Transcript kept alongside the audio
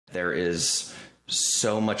There is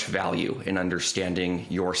so much value in understanding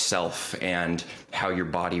yourself and how your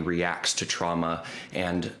body reacts to trauma,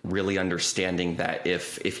 and really understanding that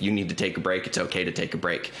if you need to take a break, it's okay to take a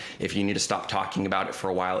break. If you need to stop talking about it for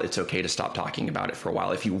a while, it's okay to stop talking about it for a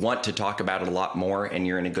while. If you want to talk about it a lot more and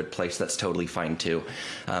you're in a good place, that's totally fine too.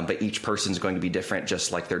 But each person's going to be different,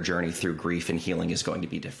 just like their journey through grief and healing is going to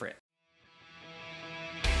be different.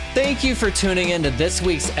 Thank you for tuning in to this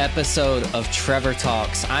week's episode of Trevor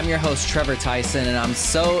Talks. I'm your host, Trevor Tyson, and I'm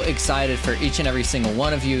so excited for each and every single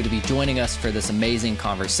one of you to be joining us for this amazing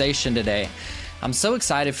conversation today. I'm so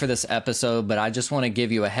excited for this episode, but I just want to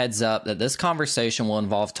give you a heads up that this conversation will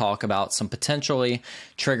involve talk about some potentially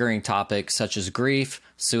triggering topics such as grief,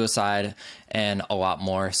 suicide, and a lot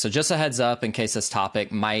more. So just a heads up in case this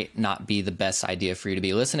topic might not be the best idea for you to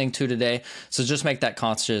be listening to today. So just make that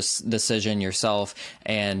conscious decision yourself,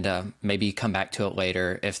 and maybe come back to it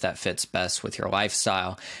later if that fits best with your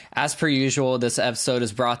lifestyle. As per usual, this episode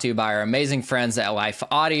is brought to you by our amazing friends at Life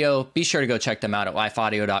Audio. Be sure to go check them out at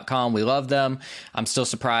lifeaudio.com. We love them. I'm still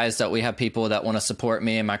surprised that we have people that want to support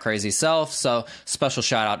me and my crazy self. So special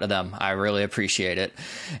shout out to them. I really appreciate it.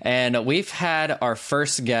 And we've had our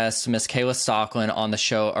first guest, Miss Kayla Stoecklein, on the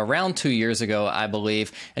show around 2 years ago, I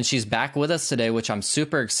believe. And she's back with us today, which I'm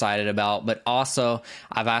super excited about. But also,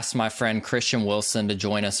 I've asked my friend Christian Wilson to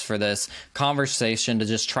join us for this conversation to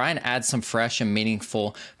just try and add some fresh and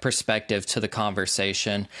meaningful perspective to the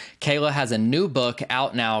conversation. Kayla has a new book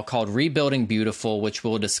out now called Rebuilding Beautiful, which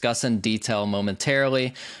we'll discuss in detail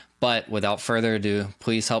momentarily. But without further ado,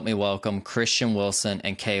 please help me welcome Christian Wilson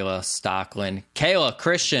and Kayla Stoecklein. Kayla,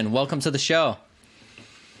 Christian, welcome to the show.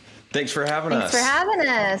 Thanks for having us. Thanks for having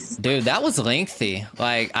us. Dude, that was lengthy.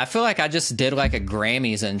 Like, I feel like I just did like a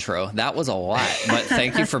Grammys intro. That was a lot, but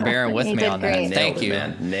thank you for bearing with me on great. that. Thank you.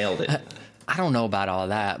 Man. Nailed it. I don't know about all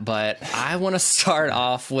that, but I want to start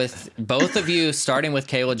off with both of you, starting with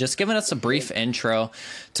Kayla, just giving us a brief intro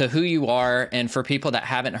to who you are. And for people that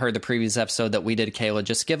haven't heard the previous episode that we did, Kayla,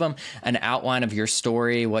 just give them an outline of your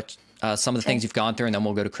story, what some of the things you've gone through, and then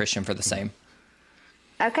we'll go to Christian for the same.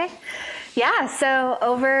 Okay. Yeah, so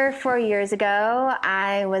over 4 years ago,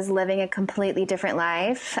 I was living a completely different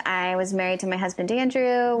life. I was married to my husband,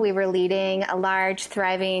 Andrew. We were leading a large,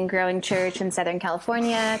 thriving, growing church in Southern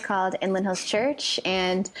California called Inland Hills Church.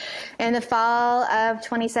 And in the fall of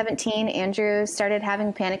 2017, Andrew started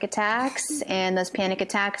having panic attacks, and those panic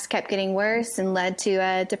attacks kept getting worse and led to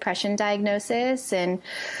a depression diagnosis. And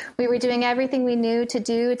we were doing everything we knew to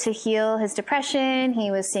do to heal his depression.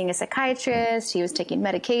 He was seeing a psychiatrist. He was taking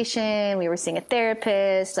medication. We were seeing a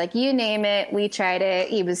therapist, like you name it, we tried it.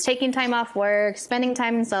 He was taking time off work, spending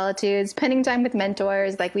time in solitude, spending time with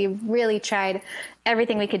mentors. Like we really tried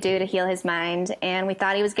everything we could do to heal his mind, and we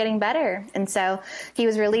thought he was getting better. And so he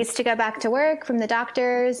was released to go back to work from the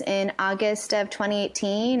doctors in August of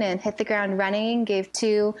 2018 and hit the ground running, gave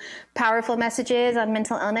 2 powerful messages on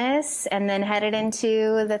mental illness, and then headed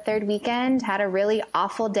into the 3rd weekend, had a really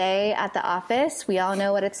awful day at the office. We all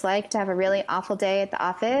know what it's like to have a really awful day at the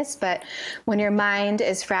office, but when your mind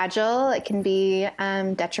is fragile, it can be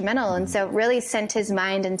detrimental. And so it really sent his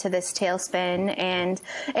mind into this tailspin, and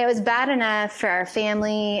it was bad enough for our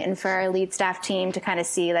family and for our lead staff team to kind of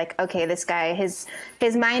see, like, okay, this guy, his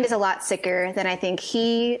mind is a lot sicker than I think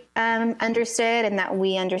he understood and that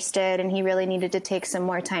we understood, and he really needed to take some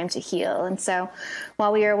more time to heal. And so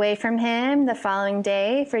while we were away from him the following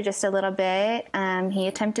day for just a little bit, he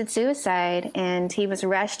attempted suicide, and he was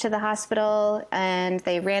rushed to the hospital, and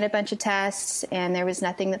they ran a bunch of tests, and there was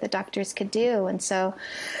nothing that the doctors could do. And so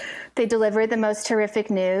they delivered the most horrific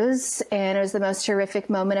news, and it was the most horrific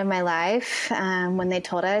moment of my life when they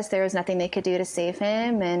told us there was nothing they could do to save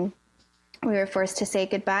him, and we were forced to say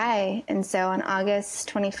goodbye. And so on August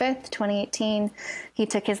 25th, 2018, he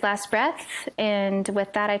took his last breath. And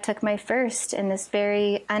with that, I took my first in this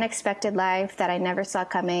very unexpected life that I never saw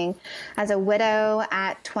coming as a widow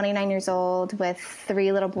at 29 years old with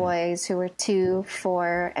 3 little boys who were 2,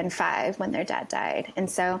 4, and 5 when their dad died. And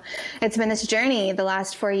so it's been this journey the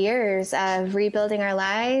last 4 years of rebuilding our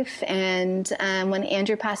life. And when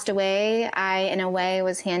Andrew passed away, I, in a way,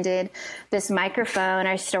 was handed this microphone.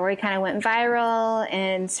 Our story kind of went viral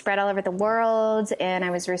and spread all over the world, and I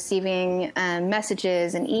was receiving messages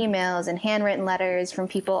and emails and handwritten letters from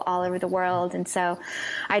people all over the world. And so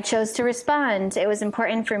I chose to respond. It was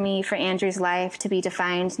important for me for Andrew's life to be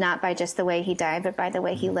defined not by just the way he died, but by the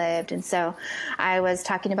way he lived. And so I was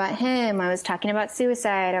talking about him. I was talking about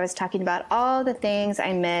suicide. I was talking about all the things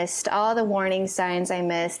I missed, all the warning signs I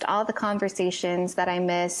missed, all the conversations that I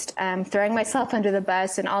missed, throwing myself under the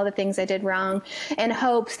bus and all the things I did wrong in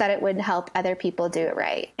hopes that it would help help other people do it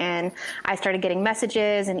right. And I started getting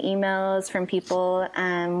messages and emails from people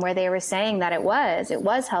where they were saying that it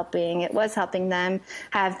was helping. It was helping them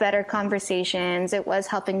have better conversations. It was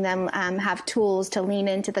helping them have tools to lean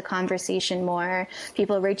into the conversation more.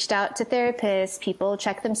 People reached out to therapists. People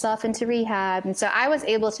checked themselves into rehab. And so I was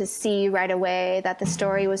able to see right away that the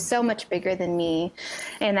story was so much bigger than me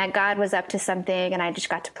and that God was up to something, and I just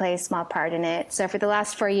got to play a small part in it. So for the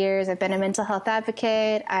last 4 years, I've been a mental health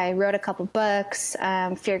advocate. I wrote a couple books.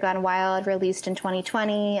 Fear Gone Wild released in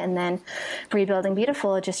 2020, and then Rebuilding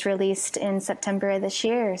Beautiful just released in September of this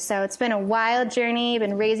year. So it's been a wild journey.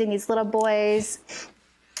 Been raising these little boys,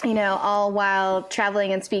 you know, all while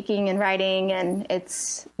traveling and speaking and writing. And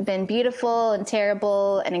it's been beautiful and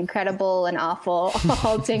terrible and incredible and awful,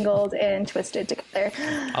 all tangled and twisted together.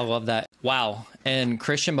 I love that. Wow. And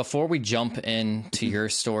Christian, before we jump into your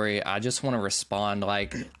story, I just want to respond.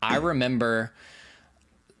 Like, I remember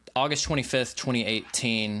August 25th,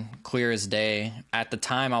 2018, clear as day. At the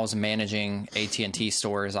time, I was managing AT&T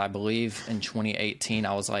stores. I believe in 2018,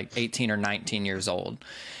 I was like 18 or 19 years old.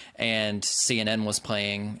 And CNN was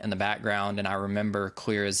playing in the background, and I remember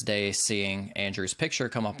clear as day seeing Andrew's picture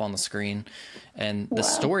come up on the screen and the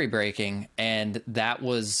story breaking, and that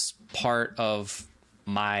was part of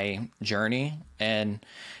my journey. And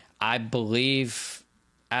I believe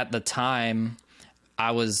at the time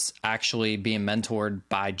I was actually being mentored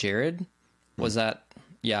by Jarrid. Was that?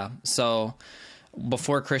 Yeah. So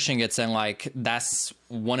before Christian gets in, like, that's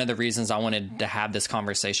one of the reasons I wanted to have this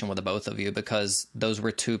conversation with the both of you, because those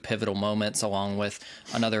were two pivotal moments, along with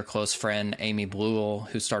another close friend, Amy Bluell,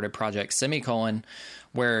 who started Project Semicolon,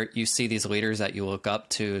 where you see these leaders that you look up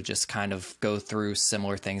to just kind of go through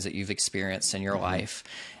similar things that you've experienced in your life.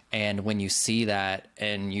 And when you see that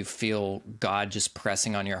and you feel God just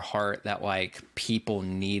pressing on your heart that, like, people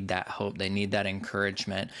need that hope, they need that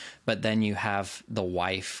encouragement, but then you have the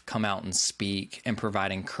wife come out and speak and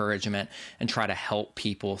provide encouragement and try to help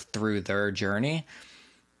people through their journey,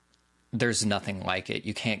 there's nothing like it.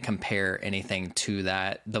 You can't compare anything to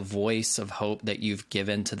that. The voice of hope that you've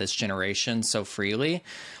given to this generation so freely,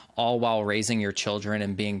 all while raising your children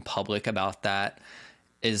and being public about that,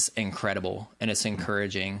 is incredible, and it's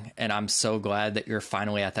encouraging. And I'm so glad that you're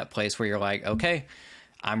finally at that place where you're like, okay,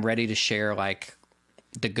 I'm ready to share, like,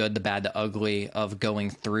 the good, the bad, the ugly of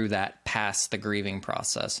going through that past the grieving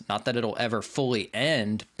process. Not that it'll ever fully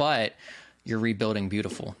end, but you're rebuilding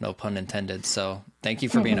beautiful, no pun intended. So thank you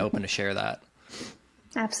for being open to share that.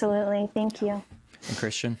 Absolutely. Thank you. And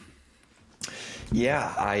Christian?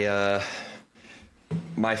 Yeah,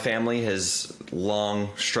 my family has long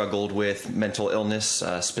struggled with mental illness,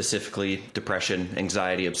 specifically depression,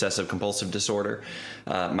 anxiety, obsessive compulsive disorder.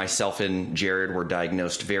 Myself and Jarrid were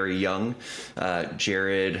diagnosed very young.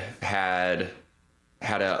 Jarrid had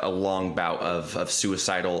a long bout of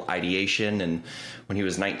suicidal ideation, and when he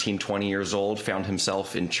was 19, 20 years old, found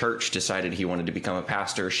himself in church, decided he wanted to become a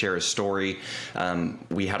pastor, share his story.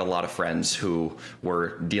 We had a lot of friends who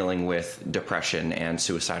were dealing with depression and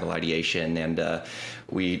suicidal ideation, and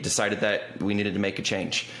we decided that we needed to make a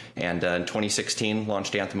change. And in 2016,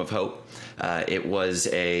 launched Anthem of Hope. It was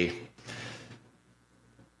a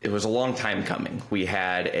long time coming. We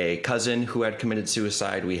had a cousin who had committed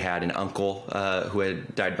suicide. We had an uncle who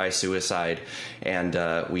had died by suicide, and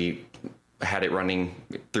we had it running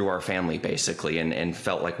through our family, basically, and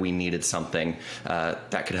felt like we needed something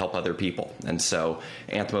that could help other people. And so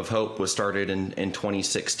Anthem of Hope was started in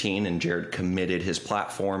 2016, and Jarrid committed his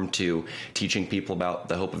platform to teaching people about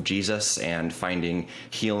the hope of Jesus and finding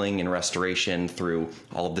healing and restoration through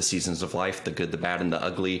all of the seasons of life, the good, the bad, and the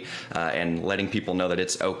ugly, and letting people know that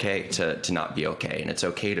it's okay to not be okay, and it's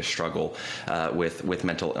okay to struggle with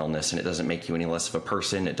mental illness, and it doesn't make you any less of a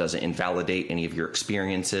person. It doesn't invalidate any of your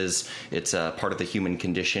experiences. It's part of the human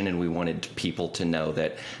condition, and we wanted people to know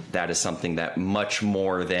that that is something that much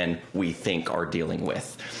more than we think are dealing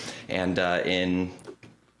with. And in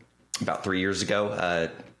about 3 years ago,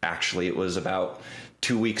 actually it was about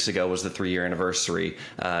 2 weeks ago was the 3-year anniversary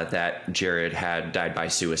that Jarrid had died by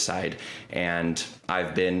suicide, and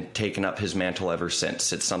I've been taking up his mantle ever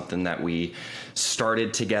since. It's something that we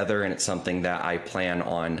started together, and it's something that I plan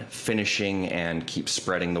on finishing and keep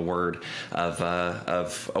spreading the word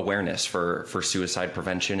of awareness for suicide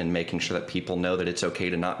prevention and making sure that people know that it's okay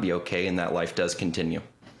to not be okay and that life does continue.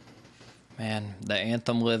 Man, the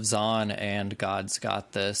anthem lives on, and God's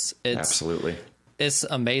got this. Absolutely. It's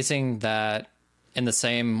amazing that in the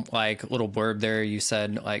same, like, little blurb there, you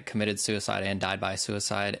said, like, committed suicide and died by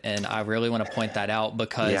suicide. And I really want to point that out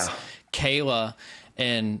because Kayla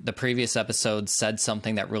in the previous episode said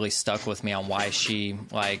something that really stuck with me on why she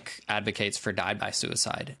like advocates for died by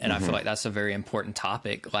suicide. And I feel like that's a very important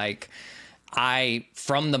topic. Like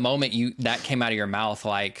from the moment that came out of your mouth,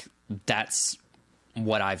 like that's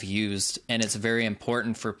what I've used. And it's very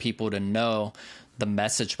important for people to know the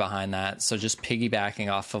message behind that. So just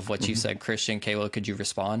piggybacking off of what you said, Christian, Kayla, could you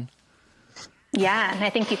respond? Yeah, and I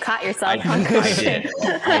think you caught yourself. I did.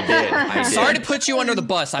 Sorry to put you under the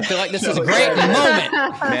bus. I feel like this is a great moment.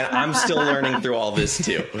 Man, I'm still learning through all this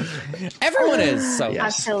too. Everyone is. So Yes.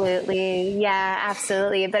 Absolutely. Yeah,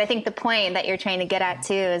 absolutely. But I think the point that you're trying to get at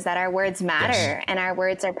too is that our words matter and our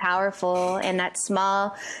words are powerful. And that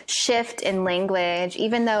small shift in language,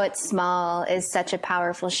 even though it's small, is such a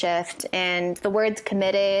powerful shift. And the word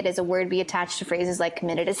committed is a word we attach to phrases like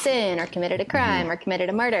committed a sin or committed a crime or committed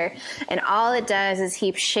a murder. And all it does is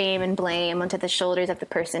heap shame and blame onto the shoulders of the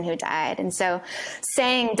person who died. And so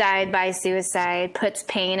saying died by suicide puts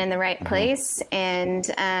pain in the right place, and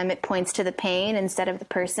it points to the pain instead of the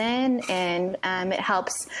person, and it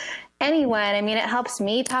helps anyone. I mean, it helps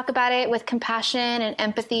me talk about it with compassion and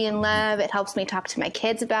empathy and love. It helps me talk to my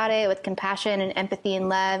kids about it with compassion and empathy and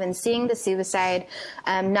love, and seeing the suicide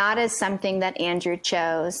not as something that Andrew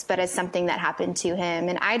chose, but as something that happened to him.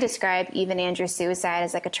 And I describe even Andrew's suicide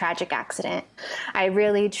as like a tragic accident. I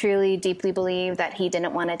really, truly, deeply believe that he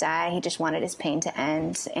didn't want to die. He just wanted his pain to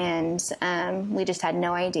end. And we just had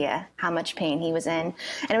no idea how much pain he was in.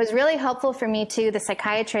 And it was really helpful for me too. The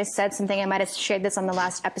psychiatrist said something, I might have shared this on the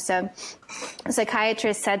last episode. A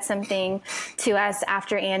psychiatrist said something to us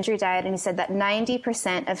after Andrew died, and he said that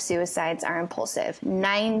 90% of suicides are impulsive.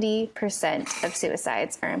 90% of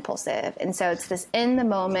suicides are impulsive. And so it's this in the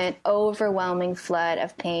moment, overwhelming flood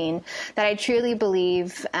of pain that I truly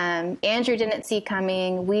believe Andrew didn't see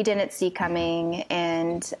coming, we didn't see coming.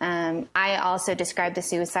 And I also described the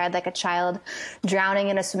suicide like a child drowning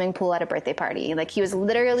in a swimming pool at a birthday party. Like he was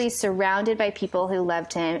literally surrounded by people who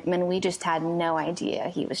loved him, and we just had no idea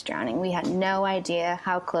he was drowning. We had no idea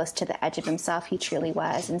how close to the edge of himself he truly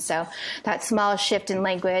was. And so that small shift in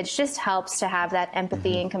language just helps to have that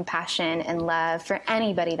empathy and compassion and love for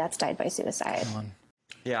anybody that's died by suicide.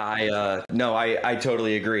 Yeah, I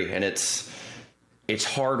totally agree. And it's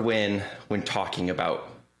hard when talking about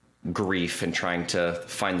grief and trying to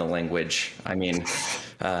find the language. I mean,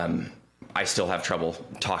 I still have trouble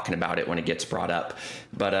talking about it when it gets brought up,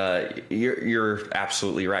 but you're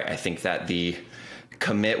absolutely right. I think that the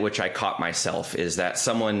commit, which I caught myself, is that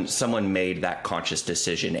someone made that conscious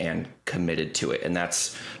decision and committed to it. And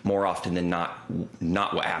that's more often than not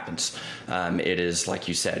what happens. It is, like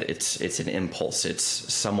you said, it's an impulse. It's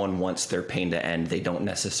someone wants their pain to end. They don't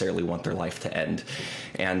necessarily want their life to end.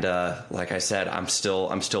 And like I said, I'm still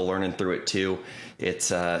learning through it too.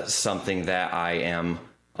 It's something that I am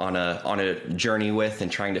on a journey with,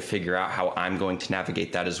 and trying to figure out how I'm going to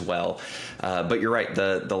navigate that as well. But you're right.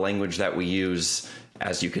 The language that we use,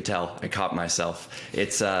 as you could tell, I caught myself.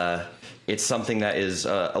 It's something that is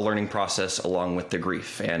a learning process along with the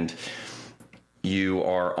grief. And you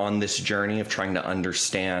are on this journey of trying to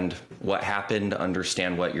understand what happened,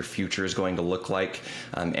 understand what your future is going to look like.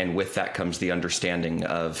 And with that comes the understanding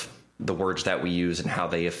of the words that we use and how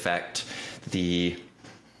they affect the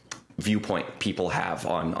viewpoint people have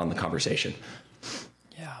on the conversation.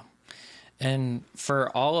 Yeah. And for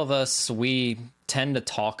all of us, we tend to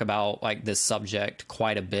talk about like this subject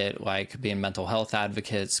quite a bit, like being mental health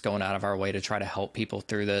advocates, going out of our way to try to help people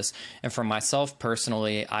through this. And for myself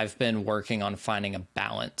personally, I've been working on finding a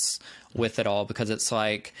balance with it all, because it's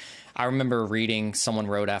like, I remember reading, someone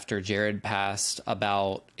wrote after Jarrid passed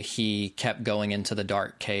about he kept going into the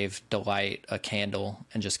dark cave to light a candle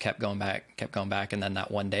and just kept going back. And then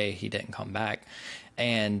that one day he didn't come back.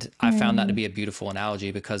 And I found that to be a beautiful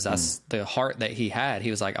analogy, because that's the heart that he had. He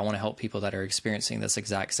was like, I want to help people that are experiencing this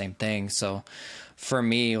exact same thing. So for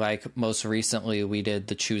me, like most recently, we did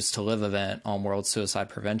the Choose to Live event on World Suicide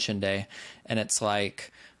Prevention Day. And it's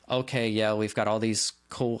like, okay, yeah, we've got all these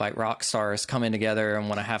cool like rock stars coming together and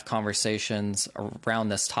want to have conversations around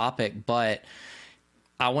this topic. But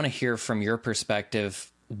I want to hear from your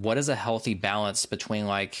perspective, what is a healthy balance between,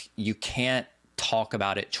 like, you can't talk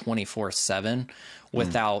about it 24/7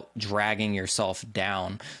 without dragging yourself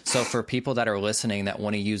down. So for people that are listening that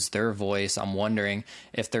want to use their voice, I'm wondering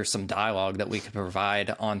if there's some dialogue that we could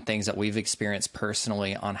provide on things that we've experienced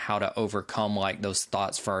personally on how to overcome like those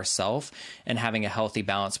thoughts for ourselves, and having a healthy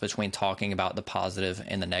balance between talking about the positive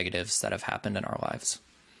and the negatives that have happened in our lives.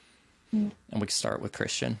 And we can start with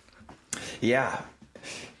Christian. Yeah.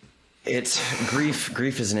 It's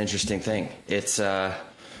grief is an interesting thing. It's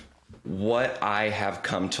what I have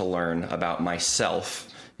come to learn about myself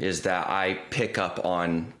is that I pick up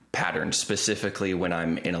on patterns, specifically when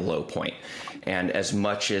I'm in a low point. And as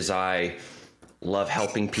much as I love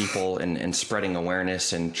helping people and spreading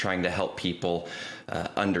awareness and trying to help people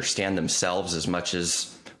understand themselves as much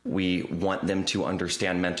as we want them to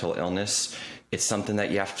understand mental illness, it's something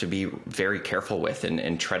that you have to be very careful with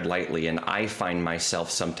and tread lightly. And I find myself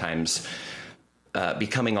sometimes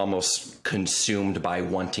becoming almost consumed by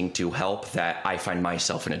wanting to help, that I find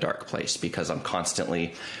myself in a dark place because I'm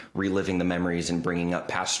constantly reliving the memories and bringing up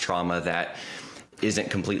past trauma that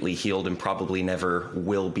isn't completely healed and probably never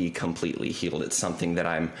will be completely healed. It's something that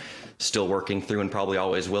I'm still working through and probably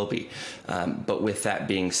always will be. But with that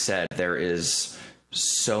being said, there is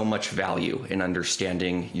so much value in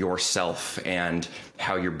understanding yourself and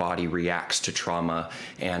how your body reacts to trauma,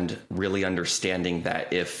 and really understanding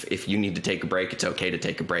that if you need to take a break, it's okay to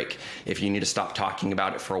take a break. If you need to stop talking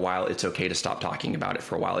about it for a while, it's okay to stop talking about it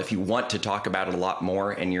for a while. If you want to talk about it a lot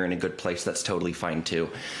more and you're in a good place, that's totally fine too.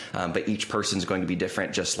 But each person's going to be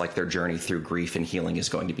different, just like their journey through grief and healing is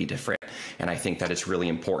going to be different. And I think that it's really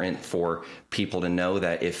important for people to know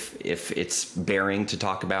that if it's bearing to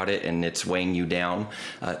talk about it and it's weighing you down,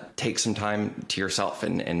 take some time to yourself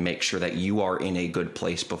and make sure that you are in a good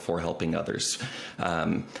place before helping others.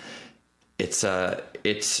 It's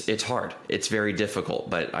hard. It's very difficult,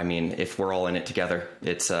 but I mean, if we're all in it together,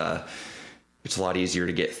 it's a lot easier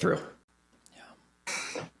to get through.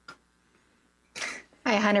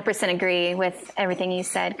 I 100% agree with everything you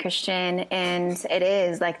said, Christian. And it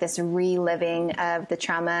is like this reliving of the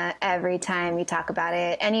trauma every time you talk about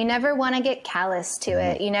it. And you never want to get callous to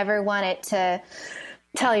it. You never want it to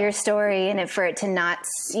tell your story and for it to not,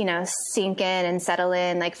 sink in and settle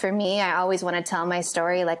in. Like for me, I always want to tell my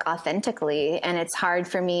story like authentically. And it's hard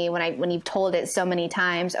for me when you've told it so many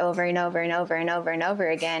times over and over and over and over and over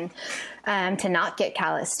again, to not get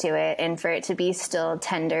callous to it and for it to be still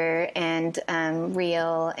tender and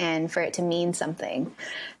real and for it to mean something.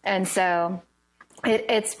 And so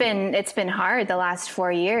it's been hard the last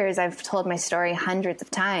 4 years. I've told my story hundreds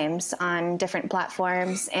of times on different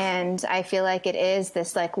platforms. And I feel like it is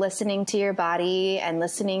this like listening to your body and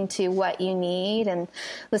listening to what you need and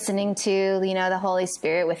listening to, the Holy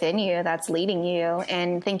Spirit within you that's leading you,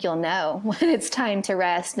 and think you'll know when it's time to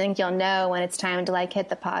rest. Think you'll know when it's time to like hit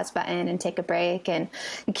the pause button and take a break. And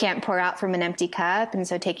you can't pour out from an empty cup. And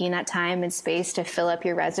so taking that time and space to fill up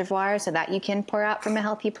your reservoir so that you can pour out from a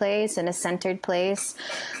healthy place and a centered place.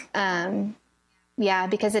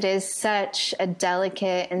 Because it is such a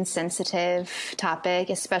delicate and sensitive topic,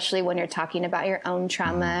 especially when you're talking about your own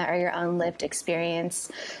trauma or your own lived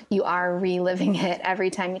experience. You are reliving it every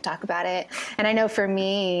time you talk about it. And I know for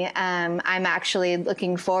me, I'm actually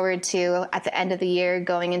looking forward to, at the end of the year,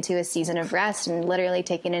 going into a season of rest and literally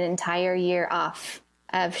taking an entire year off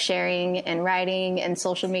of sharing and writing and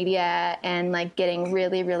social media and like getting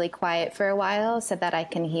really, really quiet for a while so that I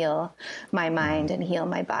can heal my mind and heal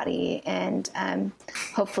my body and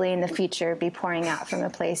hopefully in the future be pouring out from a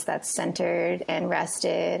place that's centered and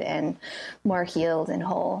rested and more healed and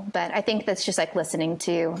whole. But I think that's just like listening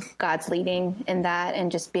to God's leading in that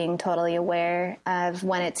and just being totally aware of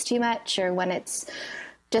when it's too much or when it's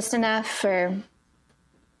just enough or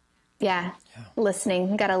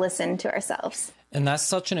listening. We got to listen to ourselves. And that's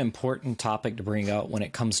such an important topic to bring up when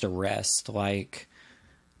it comes to rest. Like,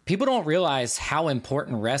 people don't realize how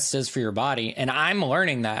important rest is for your body. And I'm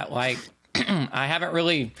learning that. Like, I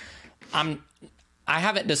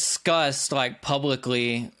haven't discussed like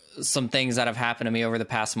publicly some things that have happened to me over the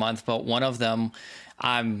past month, but one of them,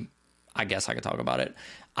 I guess I could talk about it.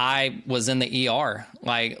 I was in the ER,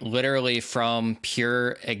 like literally from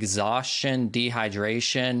pure exhaustion,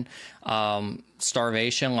 dehydration,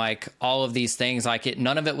 starvation, like all of these things, like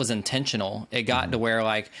none of it was intentional. It got to where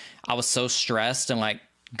like I was so stressed and like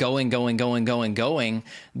going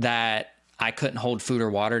that I couldn't hold food or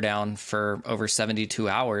water down for over 72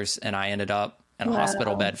 hours. And I ended up in a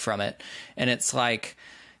hospital bed from it. And it's like,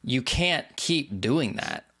 you can't keep doing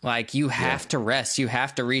that. Like you have to rest, you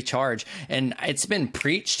have to recharge. And it's been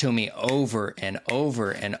preached to me over and over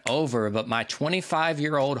and over, but my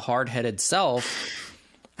 25-year-old hard-headed self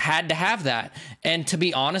had to have that. And to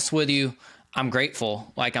be honest with you, I'm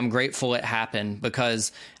grateful. Like I'm grateful it happened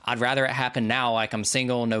because I'd rather it happen now. Like I'm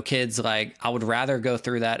single, no kids. Like I would rather go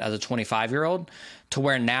through that as a 25-year-old to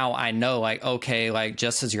where now I know like, okay, like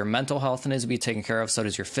just as your mental health needs to be taken care of, so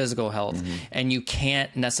does your physical health. And you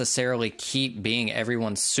can't necessarily keep being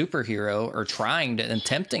everyone's superhero or trying to and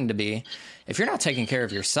attempting to be if you're not taking care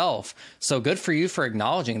of yourself. So good for you for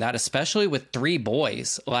acknowledging that, especially with 3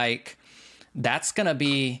 boys. Like that's going to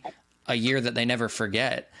be a year that they never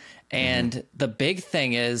forget. And the big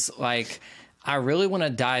thing is like, I really want to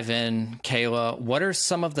dive in, Kayla. What are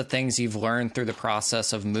some of the things you've learned through the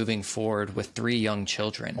process of moving forward with 3 young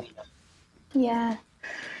children? Yeah.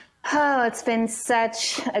 Oh, it's been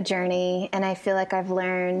such a journey, and I feel like I've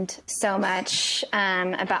learned so much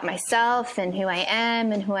about myself and who I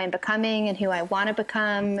am and who I'm becoming and who I want to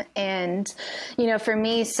become. And, you know, for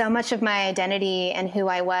me, so much of my identity and who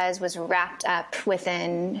I was wrapped up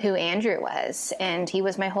within who Andrew was. And he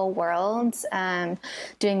was my whole world.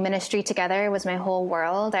 Doing ministry together was my whole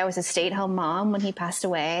world. I was a stay-at-home mom when he passed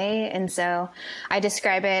away. And so I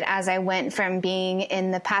describe it as I went from being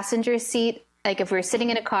in the passenger seat. Like if we're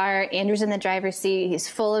sitting in a car, Andrew's in the driver's seat, he's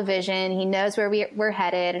full of vision, he knows where we're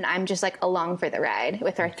headed, and I'm just like along for the ride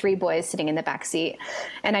with our 3 boys sitting in the back seat.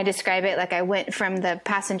 And I describe it like I went from the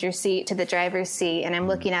passenger seat to the driver's seat, and I'm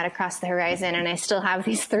looking out across the horizon, and I still have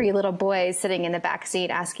these 3 little boys sitting in the back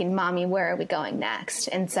seat asking, Mommy, where are we going next?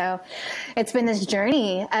 And so it's been this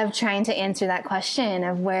journey of trying to answer that question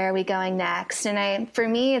of where are we going next? And for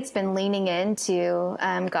me, it's been leaning into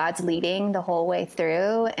God's leading the whole way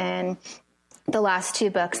through. And the last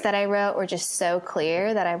 2 books that I wrote were just so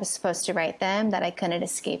clear that I was supposed to write them, that I couldn't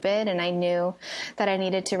escape it. And I knew that I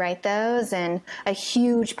needed to write those. And a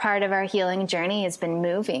huge part of our healing journey has been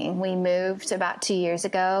moving. We moved about 2 years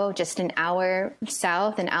ago, just an hour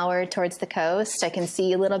south, an hour towards the coast. I can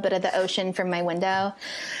see a little bit of the ocean from my window.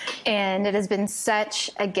 And it has been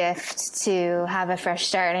such a gift to have a fresh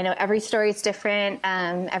start. I know every story is different.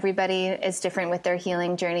 Everybody is different with their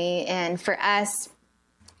healing journey. And for us,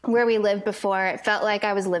 where we lived before, it felt like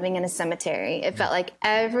I was living in a cemetery. It felt like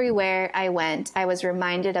everywhere I went, I was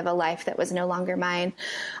reminded of a life that was no longer mine.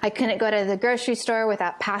 I couldn't go to the grocery store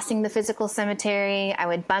without passing the physical cemetery. I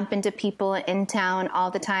would bump into people in town all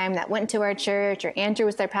the time that went to our church, or Andrew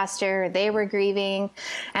was their pastor, or they were grieving.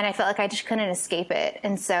 And I felt like I just couldn't escape it.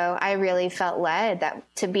 And so I really felt led that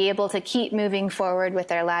to be able to keep moving forward with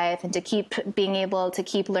their life and to keep being able to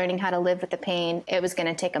keep learning how to live with the pain, it was going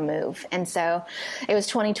to take a move. And so it was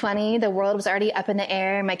 2020. The world was already up in the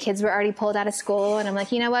air. My kids were already pulled out of school. And I'm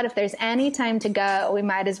like, you know what? If there's any time to go, we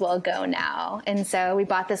might as well go now. And so we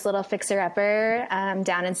bought this little fixer-upper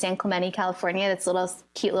down in San Clemente, California. That's a little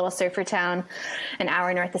cute little surfer town an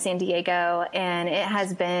hour north of San Diego. And it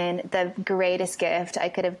has been the greatest gift I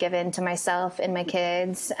could have given to myself and my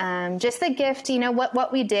kids. Just the gift, you know,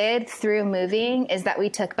 what we did through moving is that we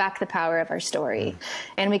took back the power of our story.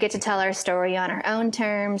 And we get to tell our story on our own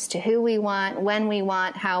terms, to who we want, when we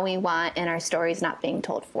want, how we want, and our story's not being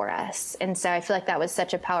told for us. And so I feel like that was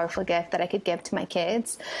such a powerful gift that I could give to my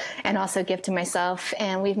kids and also give to myself.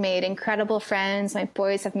 And we've made incredible friends. My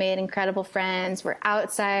boys have made incredible friends. We're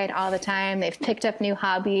outside all the time. They've picked up new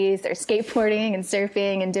hobbies. They're skateboarding and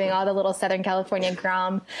surfing and doing all the little Southern California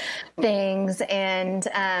Grom things. And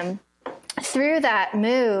through that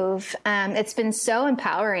move, it's been so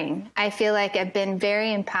empowering. I feel like I've been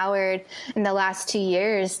very empowered in the last 2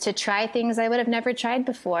 years to try things I would have never tried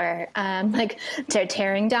before, like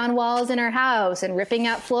tearing down walls in our house and ripping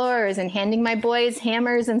out floors and handing my boys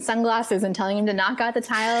hammers and sunglasses and telling them to knock out the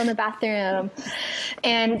tile in the bathroom,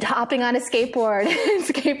 and hopping on a skateboard and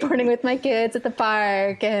skateboarding with my kids at the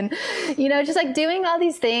park, and, you know, just like doing all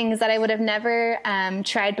these things that I would have never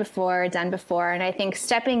tried before, done before. And I think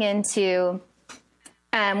stepping into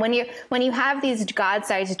when you have these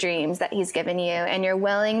God-sized dreams that he's given you, and you're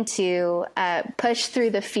willing to push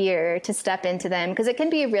through the fear to step into them, because it can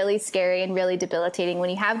be really scary and really debilitating when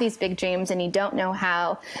you have these big dreams and you don't know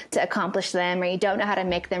how to accomplish them, or you don't know how to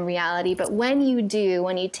make them reality. But when you do,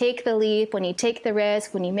 when you take the leap, when you take the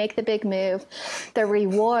risk, when you make the big move, the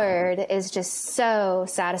reward is just so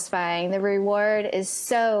satisfying. The reward is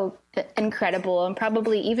so incredible, and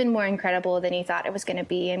probably even more incredible than you thought it was going to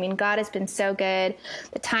be. I mean, God has been so good.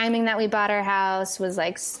 The timing that we bought our house was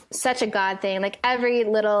like such a God thing, like every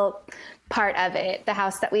little part of it, the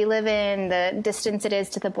house that we live in, the distance it is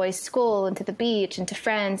to the boys' school and to the beach and to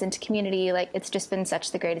friends and to community, like it's just been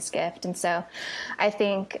such the greatest gift. And so I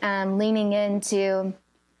think leaning into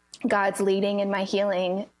God's leading in my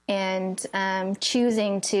healing and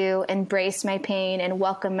choosing to embrace my pain and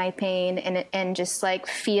welcome my pain and just like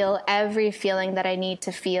feel every feeling that I need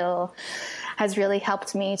to feel has really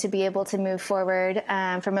helped me to be able to move forward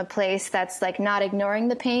from a place that's like not ignoring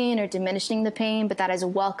the pain or diminishing the pain, but that has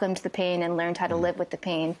welcomed the pain and learned how to live with the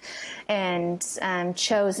pain, and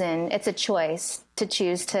chosen, it's a choice to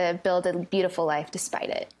choose to build a beautiful life despite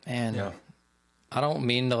it. And yeah. I don't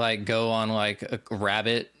mean to like go on like a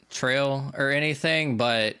rabbit trail or anything,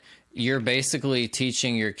 but you're basically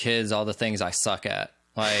teaching your kids all the things I suck at.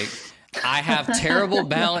 Like, I have terrible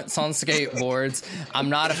balance on skateboards. I'm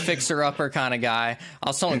not a fixer-upper kind of guy. I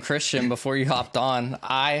was telling Christian before you hopped on,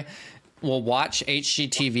 will watch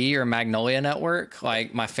HGTV or Magnolia Network.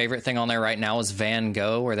 Like my favorite thing on there right now is Van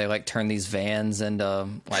Go, where they like turn these vans into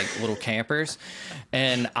like little campers.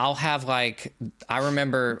 And I'll have like, I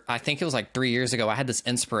remember, I think it was like 3 years ago, I had this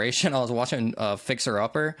inspiration. I was watching Fixer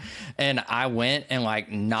Upper, and I went and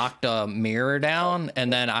like knocked a mirror down,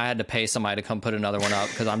 and then I had to pay somebody to come put another one up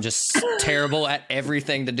because I'm just terrible at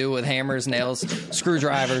everything to do with hammers, nails,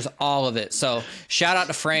 screwdrivers, all of it. So shout out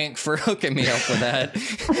to Frank for hooking me up with that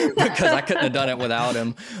because I couldn't have done it without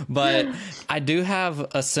him. But I do have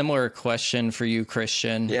a similar question for you,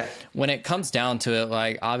 Christian. Yeah. When it comes down to it,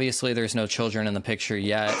 like obviously there's no children in the picture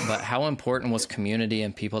yet, but how important was community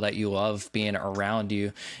and people that you love being around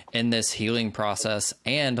you in this healing process?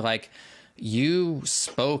 And like you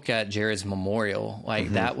spoke at Jarrid's memorial, like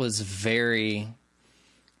that was very,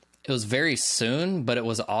 it was very soon, but it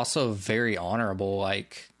was also very honorable.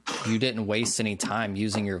 Like you didn't waste any time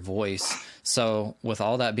using your voice. So with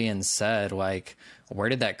all that being said, like where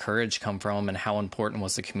did that courage come from, and how important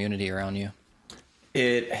was the community around you?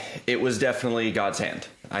 It was definitely God's hand.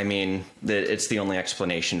 I mean, it's the only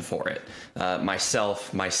explanation for it.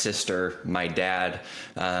 Myself, my sister, my dad,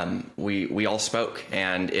 we all spoke,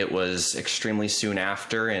 and it was extremely soon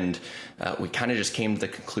after. And we kind of just came to the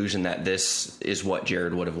conclusion that this is what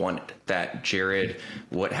Jarrid would have wanted, that Jarrid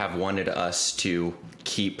would have wanted us to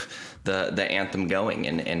keep the anthem going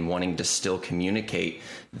and wanting to still communicate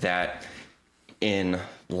that in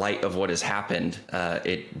light of what has happened,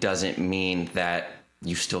 it doesn't mean that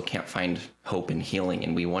you still can't find hope and healing.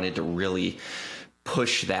 And we wanted to really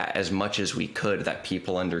push that as much as we could, that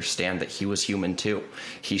people understand that he was human too.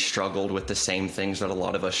 He struggled with the same things that a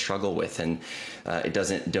lot of us struggle with. And it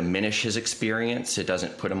doesn't diminish his experience. It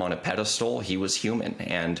doesn't put him on a pedestal. He was human.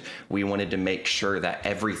 And we wanted to make sure that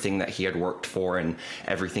everything that he had worked for and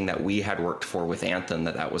everything that we had worked for with Anthem,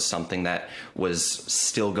 that was something that was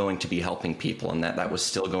still going to be helping people, and that was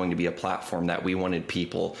still going to be a platform that we wanted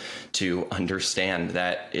people to understand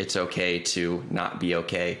that it's okay to not be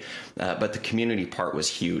okay. But the community part was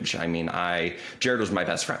huge. I mean, Jarrid was my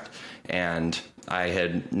best friend, and I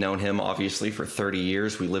had known him obviously for 30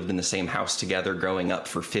 years. We lived in the same house together growing up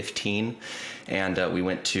for 15. And we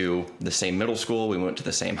went to the same middle school. We went to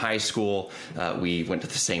the same high school. We went to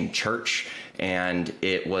the same church. And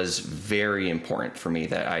it was very important for me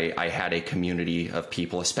that I had a community of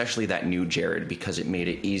people, especially that knew Jarrid, because it made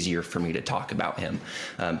it easier for me to talk about him.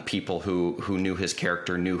 People who knew his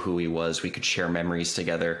character, knew who he was. We could share memories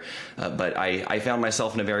together. But I found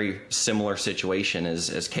myself in a very similar situation as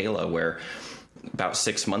Kayla, where about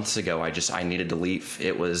 6 months ago, I needed to leave.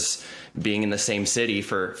 It was being in the same city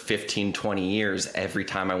for 15, 20 years. Every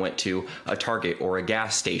time I went to a Target or a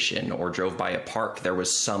gas station or drove by a park, there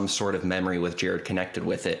was some sort of memory with Jarrid connected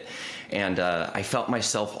with it. And I felt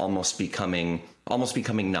myself almost becoming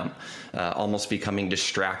numb, almost becoming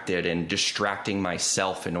distracted and distracting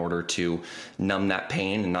myself in order to numb that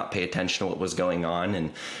pain and not pay attention to what was going on.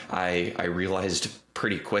 And I realized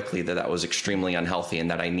pretty quickly that was extremely unhealthy, and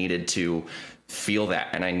that I needed to feel that,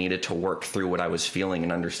 and I needed to work through what I was feeling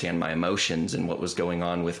and understand my emotions and what was going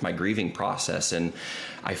on with my grieving process. And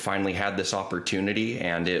I finally had this opportunity,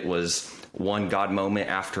 and it was one God moment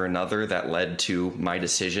after another that led to my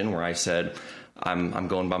decision where I said, I'm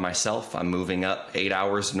going by myself. I'm moving up 8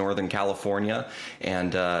 hours Northern California,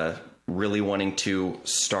 and really wanting to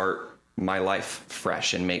start my life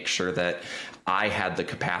fresh and make sure that I had the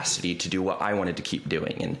capacity to do what I wanted to keep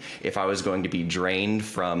doing. And if I was going to be drained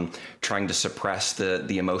from trying to suppress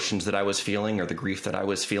the emotions that I was feeling or the grief that I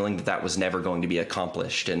was feeling, that was never going to be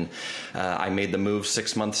accomplished. And I made the move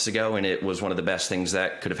 6 months ago, and it was one of the best things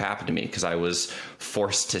that could have happened to me, because I was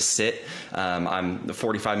forced to sit. I'm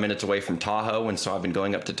 45 minutes away from Tahoe, and so I've been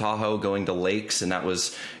going up to Tahoe, going to lakes, and that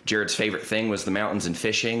was Jarrid's favorite thing, was the mountains and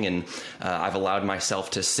fishing. And I've allowed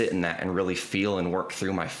myself to sit in that and really feel and work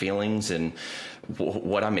through my feelings and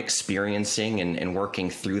what I'm experiencing, and working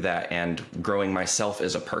through that and growing myself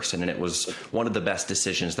as a person. And it was one of the best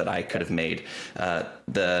decisions that I could have made.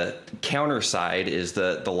 The counter side is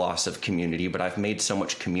the loss of community, but I've made so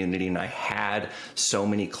much community, and I had so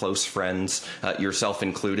many close friends, yourself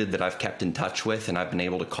included, that I've kept in touch with, and I've been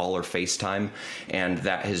able to call or FaceTime. And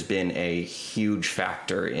that has been a huge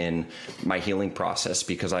factor in my healing process,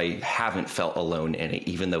 because I haven't felt alone in it,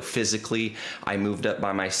 even though physically I moved up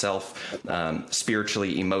by myself.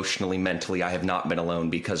 Spiritually, emotionally, mentally, I have not been alone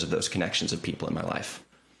because of those connections of people in my life.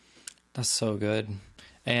 That's so good.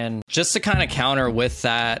 And just to kind of counter with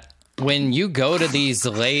that, when you go to these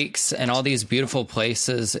lakes and all these beautiful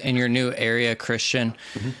places in your new area, Christian,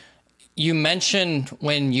 You mentioned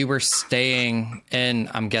when you were staying in,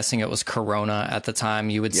 I'm guessing it was Corona at the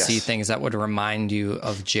time, you would see things that would remind you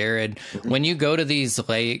of Jarrid. When you go to these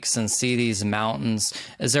lakes and see these mountains,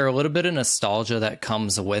 is there a little bit of nostalgia that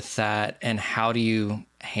comes with that? And how do you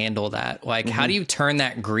handle that? Like, how do you turn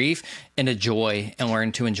that grief into joy and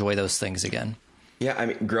learn to enjoy those things again? Yeah, I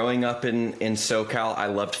mean, growing up in SoCal, I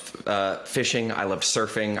loved fishing. I loved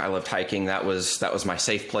surfing. I loved hiking. That was my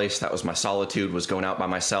safe place. That was my solitude, was going out by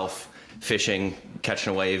myself, fishing,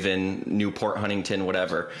 catching a wave in Newport, Huntington,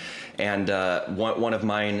 whatever. And one of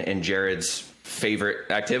mine and Jarrid's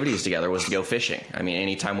favorite activities together was to go fishing. I mean,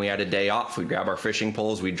 anytime we had a day off, we'd grab our fishing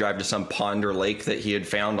poles, we'd drive to some pond or lake that he had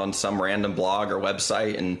found on some random blog or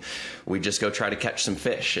website, and we'd just go try to catch some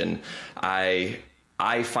fish. And I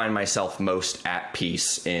find myself most at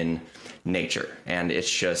peace in nature. And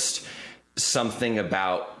it's just something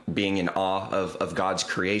about being in awe of God's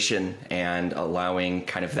creation and allowing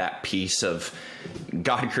kind of that piece of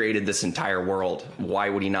God created this entire world. Why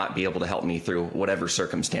would he not be able to help me through whatever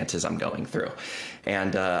circumstances I'm going through?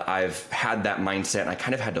 And I've had that mindset, and I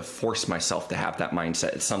kind of had to force myself to have that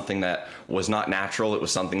mindset. It's something that was not natural. It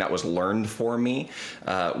was something that was learned for me,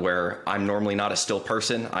 where I'm normally not a still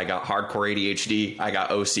person. I got hardcore ADHD. I got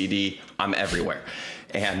OCD. I'm everywhere.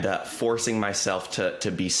 And forcing myself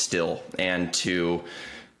to be still and to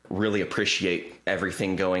really appreciate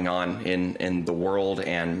everything going on in the world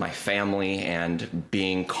and my family, and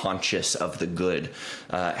being conscious of the good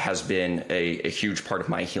has been a huge part of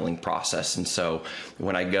my healing process. And so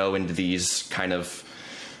when I go into these kind of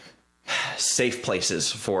safe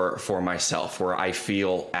places for myself where I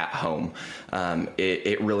feel at home,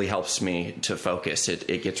 it really helps me to focus.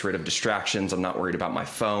 It gets rid of distractions. I'm not worried about my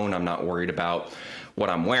phone. I'm not worried about what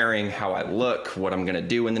I'm wearing, how I look, what I'm going to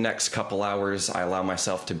do in the next couple hours. I allow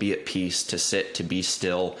myself to be at peace, to sit, to be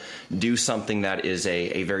still, do something that is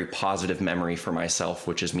a very positive memory for myself,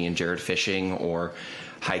 which is me and Jarrid fishing or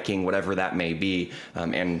hiking, whatever that may be,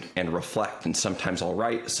 and reflect. And sometimes I'll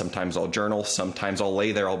write, sometimes I'll journal, sometimes I'll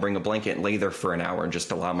lay there, I'll bring a blanket and lay there for an hour and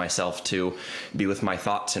just allow myself to be with my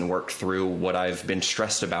thoughts and work through what I've been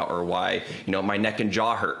stressed about, or why, my neck and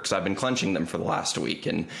jaw hurt because I've been clenching them for the last week,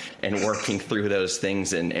 and working through those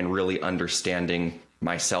things and really understanding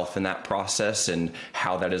myself in that process and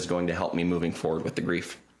how that is going to help me moving forward with the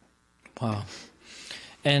grief. Wow.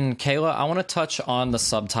 And Kayla, I want to touch on the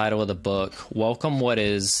subtitle of the book, Welcome What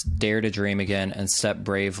Is, Dare to Dream Again, and Step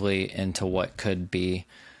Bravely into What Could Be.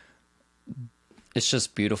 It's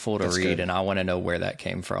just beautiful to read, and I want to know where that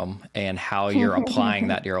came from and how you're applying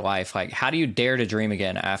that to your life. Like, how do you dare to dream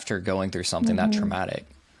again after going through something that traumatic?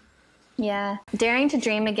 Yeah. Daring to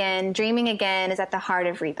dream again, dreaming again is at the heart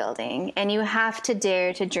of rebuilding. And you have to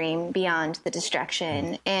dare to dream beyond the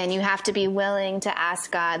distraction. And you have to be willing to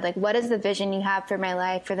ask God, like, what is the vision you have for my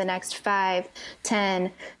life for the next 5,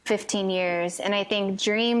 10, 15 years? And I think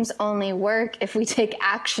dreams only work if we take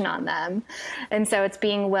action on them. And so it's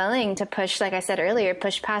being willing to push, like I said earlier,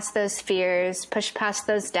 push past those fears, push past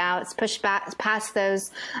those doubts, push past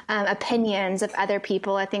those opinions of other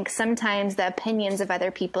people. I think sometimes the opinions of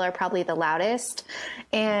other people are probably the loudest,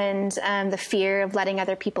 and the fear of letting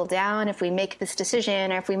other people down if we make this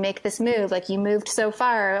decision or if we make this move. Like, you moved so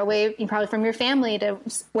far away, probably from your family to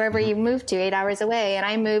wherever you moved to, 8 hours away, and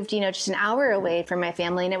I moved just an hour away from my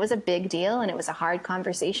family, and it was a big deal and it was a hard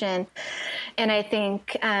conversation. And I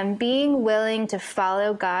think being willing to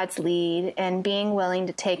follow God's lead and being willing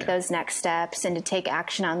to take those next steps and to take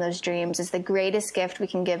action on those dreams is the greatest gift we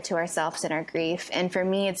can give to ourselves in our grief. And for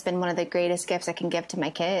me, it's been one of the greatest gifts I can give to my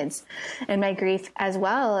kids. And my grief as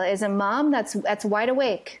well is a mom that's wide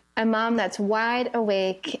awake, a mom that's wide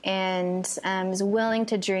awake and is willing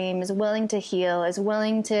to dream, is willing to heal, is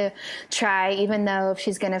willing to try, even though if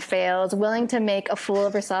she's going to fail, is willing to make a fool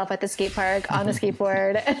of herself at the skate park on the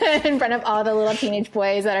skateboard in front of all the little teenage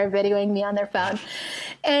boys that are videoing me on their phone.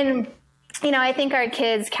 And I think our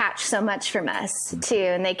kids catch so much from us too,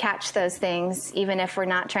 and they catch those things even if we're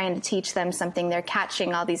not trying to teach them something. They're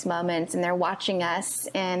catching all these moments, and they're watching us,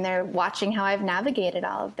 and they're watching how I've navigated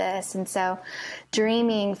all of this. And so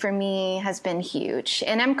dreaming for me has been huge,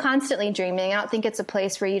 and I'm constantly dreaming. I don't think it's a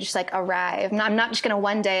place where you just arrive. I'm not just going to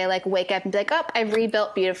one day wake up and be like, oh, I've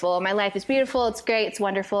rebuilt beautiful. My life is beautiful. It's great. It's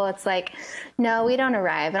wonderful. It's like, no, we don't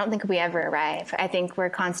arrive. I don't think we ever arrive. I think we're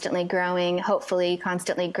constantly growing, hopefully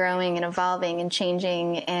constantly growing and evolving evolving and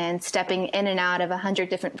changing and stepping in and out of 100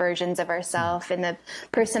 different versions of ourselves. And the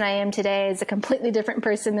person I am today is a completely different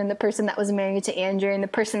person than the person that was married to Andrew. And the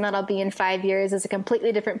person that I'll be in 5 years is a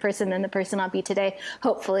completely different person than the person I'll be today,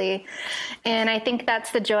 hopefully. And I think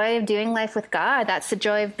that's the joy of doing life with God. That's the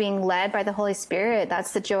joy of being led by the Holy Spirit.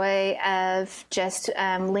 That's the joy of just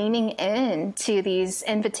leaning in to these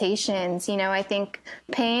invitations. You know, I think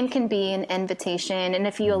pain can be an invitation. And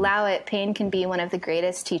if you allow it, pain can be one of the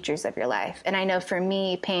greatest teachers of your life. And I know for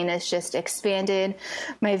me, pain has just expanded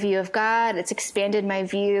my view of God. It's expanded my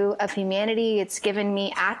view of humanity. It's given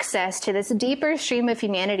me access to this deeper stream of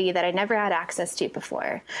humanity that I never had access to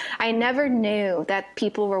before. I never knew that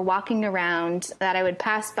people were walking around that I would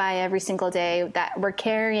pass by every single day that were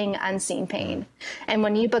carrying unseen pain. And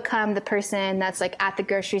when you become the person that's like at the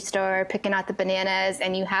grocery store picking out the bananas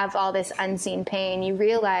and you have all this unseen pain, you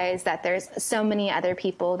realize that there's so many other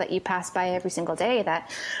people that you pass by every single day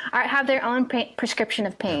that have their own prescription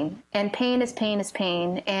of pain. And pain is pain is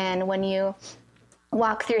pain. And when you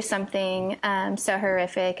walk through something so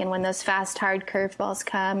horrific, and when those fast, hard curveballs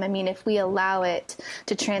come, I mean, if we allow it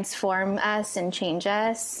to transform us and change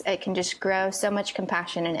us, it can just grow so much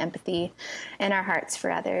compassion and empathy in our hearts for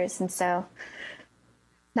others. And so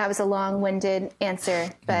that was a long-winded answer,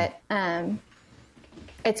 but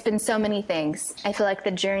it's been so many things. I feel like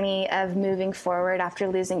the journey of moving forward after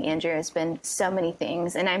losing Andrew has been so many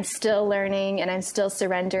things, and I'm still learning and I'm still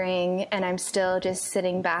surrendering and I'm still just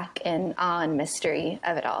sitting back in awe and mystery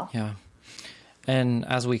of it all. Yeah. And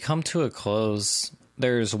as we come to a close,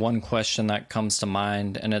 there's one question that comes to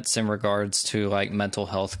mind, and it's in regards to like mental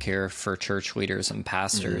health care for church leaders and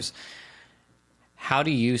pastors. How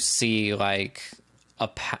do you see like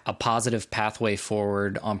a positive pathway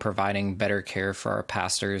forward on providing better care for our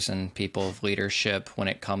pastors and people of leadership when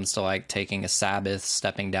it comes to like taking a Sabbath,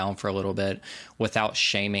 stepping down for a little bit without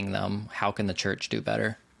shaming them? How can the church do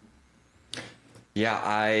better?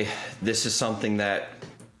 Yeah, this is something that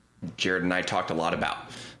Jarrid and I talked a lot about.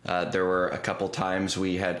 There were a couple times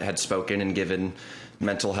we had spoken and given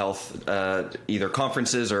mental health, either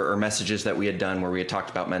conferences or messages that we had done where we had talked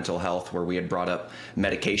about mental health, where we had brought up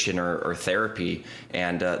medication or therapy,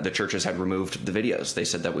 and the churches had removed the videos. They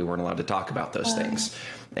said that we weren't allowed to talk about those things.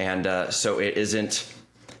 And so it isn't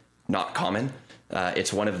not common.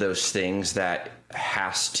 It's one of those things that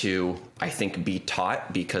has to, I think, be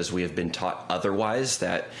taught, because we have been taught otherwise,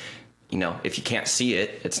 that, you know, if you can't see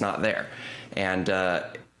it, it's not there. And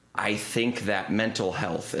I think that mental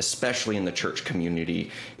health, especially in the church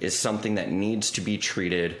community, is something that needs to be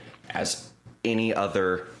treated as any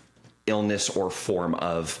other illness or form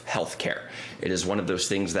of healthcare. It is one of those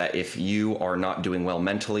things that if you are not doing well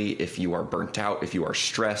mentally, if you are burnt out, if you are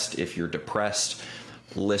stressed, if you're depressed,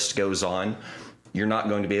 list goes on, you're not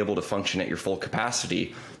going to be able to function at your full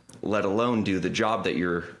capacity, let alone do the job that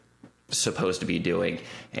you're supposed to be doing.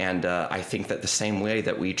 And I think that the same way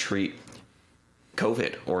that we treat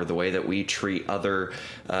COVID, or the way that we treat other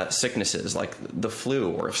sicknesses like the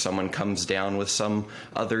flu, or if someone comes down with some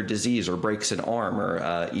other disease or breaks an arm,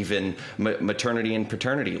 or even maternity and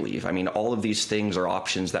paternity leave. I mean, all of these things are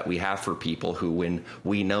options that we have for people who, when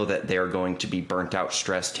we know that they're going to be burnt out,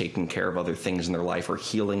 stressed, taking care of other things in their life, or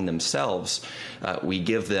healing themselves, we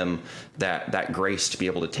give them that grace to be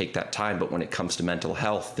able to take that time. But when it comes to mental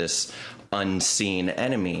health, this unseen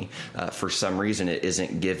enemy, for some reason it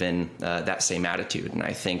isn't given that same attitude. And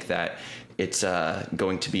I think that it's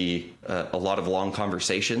going to be a lot of long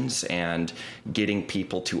conversations and getting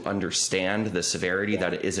people to understand the severity,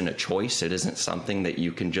 that it isn't a choice. It isn't something that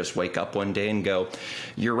you can just wake up one day and go,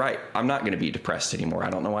 you're right, I'm not going to be depressed anymore. I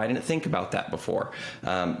don't know why I didn't think about that before.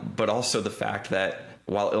 But also the fact that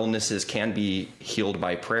while illnesses can be healed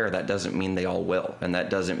by prayer, that doesn't mean they all will. And that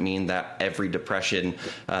doesn't mean that every depression,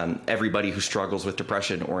 everybody who struggles with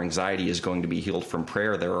depression or anxiety is going to be healed from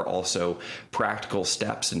prayer. There are also practical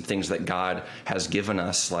steps and things that God has given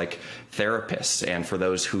us, like therapists, and for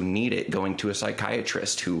those who need it, going to a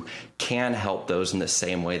psychiatrist who can help those in the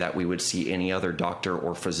same way that we would see any other doctor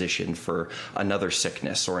or physician for another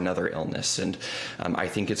sickness or another illness. And I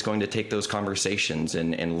think it's going to take those conversations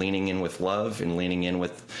and leaning in with love and leaning in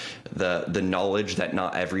with the knowledge that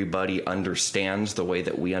not everybody understands the way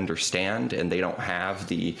that we understand, and they don't have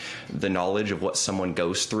the knowledge of what someone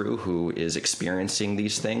goes through who is experiencing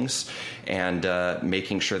these things, and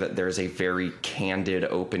making sure that there's a very candid,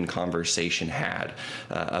 open conversation had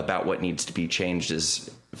about what needs to be changed as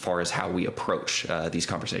far as how we approach these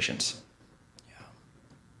conversations.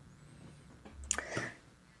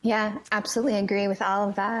 Yeah, absolutely agree with all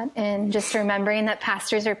of that. And just remembering that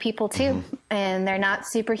pastors are people too, and they're not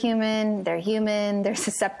superhuman. They're human. They're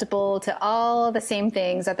susceptible to all the same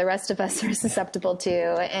things that the rest of us are susceptible to.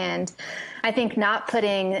 And I think not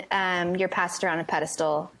putting your pastor on a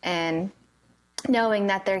pedestal and knowing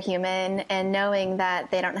that they're human and knowing that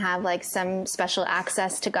they don't have like some special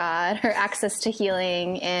access to God or access to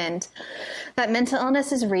healing, and that mental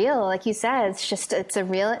illness is real. Like you said, it's a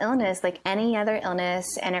real illness like any other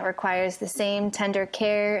illness, and it requires the same tender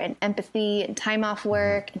care and empathy and time off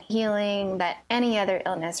work and healing that any other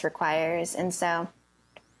illness requires. And so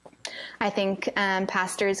I think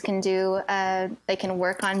pastors can they can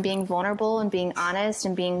work on being vulnerable and being honest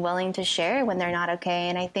and being willing to share when they're not okay.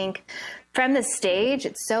 And I think from the stage,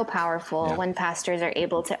 it's so powerful when pastors are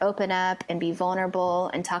able to open up and be vulnerable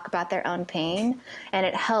and talk about their own pain. And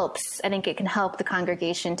it helps. I think it can help the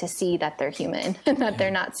congregation to see that they're human and that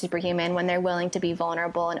they're not superhuman when they're willing to be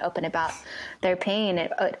vulnerable and open about their pain.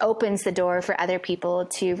 It opens the door for other people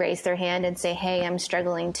to raise their hand and say, hey, I'm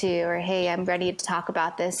struggling too, or hey, I'm ready to talk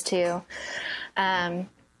about this too. Yeah.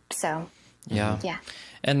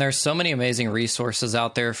 And there's so many amazing resources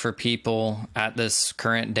out there for people at this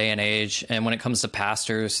current day and age. And when it comes to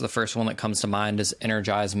pastors, the first one that comes to mind is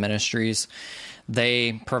Energize Ministries.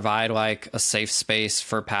 They provide like a safe space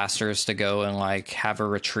for pastors to go and like have a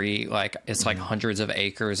retreat. Like it's like hundreds of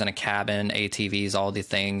acres and a cabin, ATVs, all the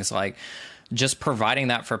things, like just providing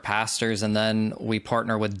that for pastors. And then we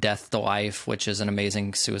partner with Death to Life, which is an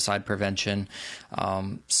amazing suicide prevention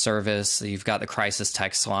service. You've got the crisis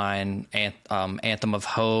text line, Anthem of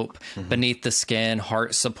Hope, Beneath the Skin,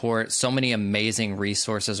 Heart Support. So many amazing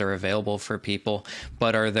resources are available for people.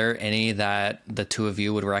 But are there any that the two of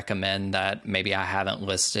you would recommend that maybe I haven't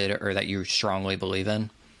listed or that you strongly believe in?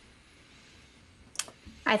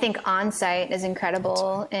 I think On-Site is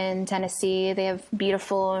incredible in Tennessee. They have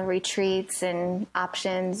beautiful retreats and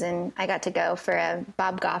options, and I got to go for a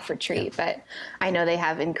Bob Goff retreat, but I know they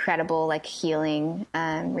have incredible like healing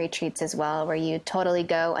retreats as well, where you totally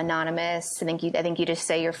go anonymous. I think you just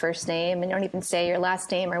say your first name and you don't even say your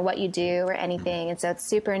last name or what you do or anything. And so it's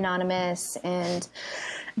super anonymous and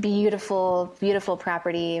beautiful, beautiful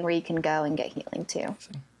property where you can go and get healing too.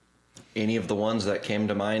 Any of the ones that came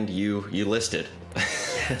to mind you listed?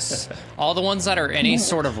 Yes. All the ones that are any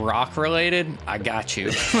sort of rock related, I got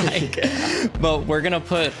you. But we're going to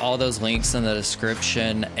put all those links in the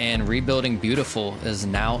description, and Rebuilding Beautiful is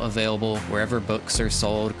now available wherever books are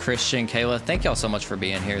sold. Christian, Kayla, thank y'all so much for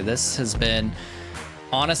being here. This has been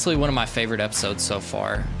honestly one of my favorite episodes so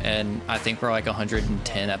far. And I think we're like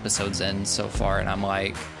 110 episodes in so far. And I'm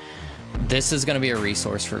like, this is going to be a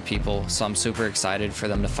resource for people, so I'm super excited for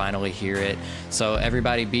them to finally hear it. So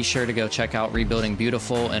everybody, be sure to go check out Rebuilding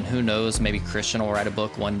Beautiful, and who knows, maybe Christian will write a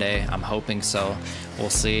book one day. I'm hoping so. We'll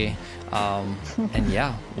see. And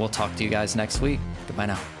yeah, we'll talk to you guys next week. Goodbye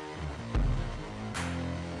now.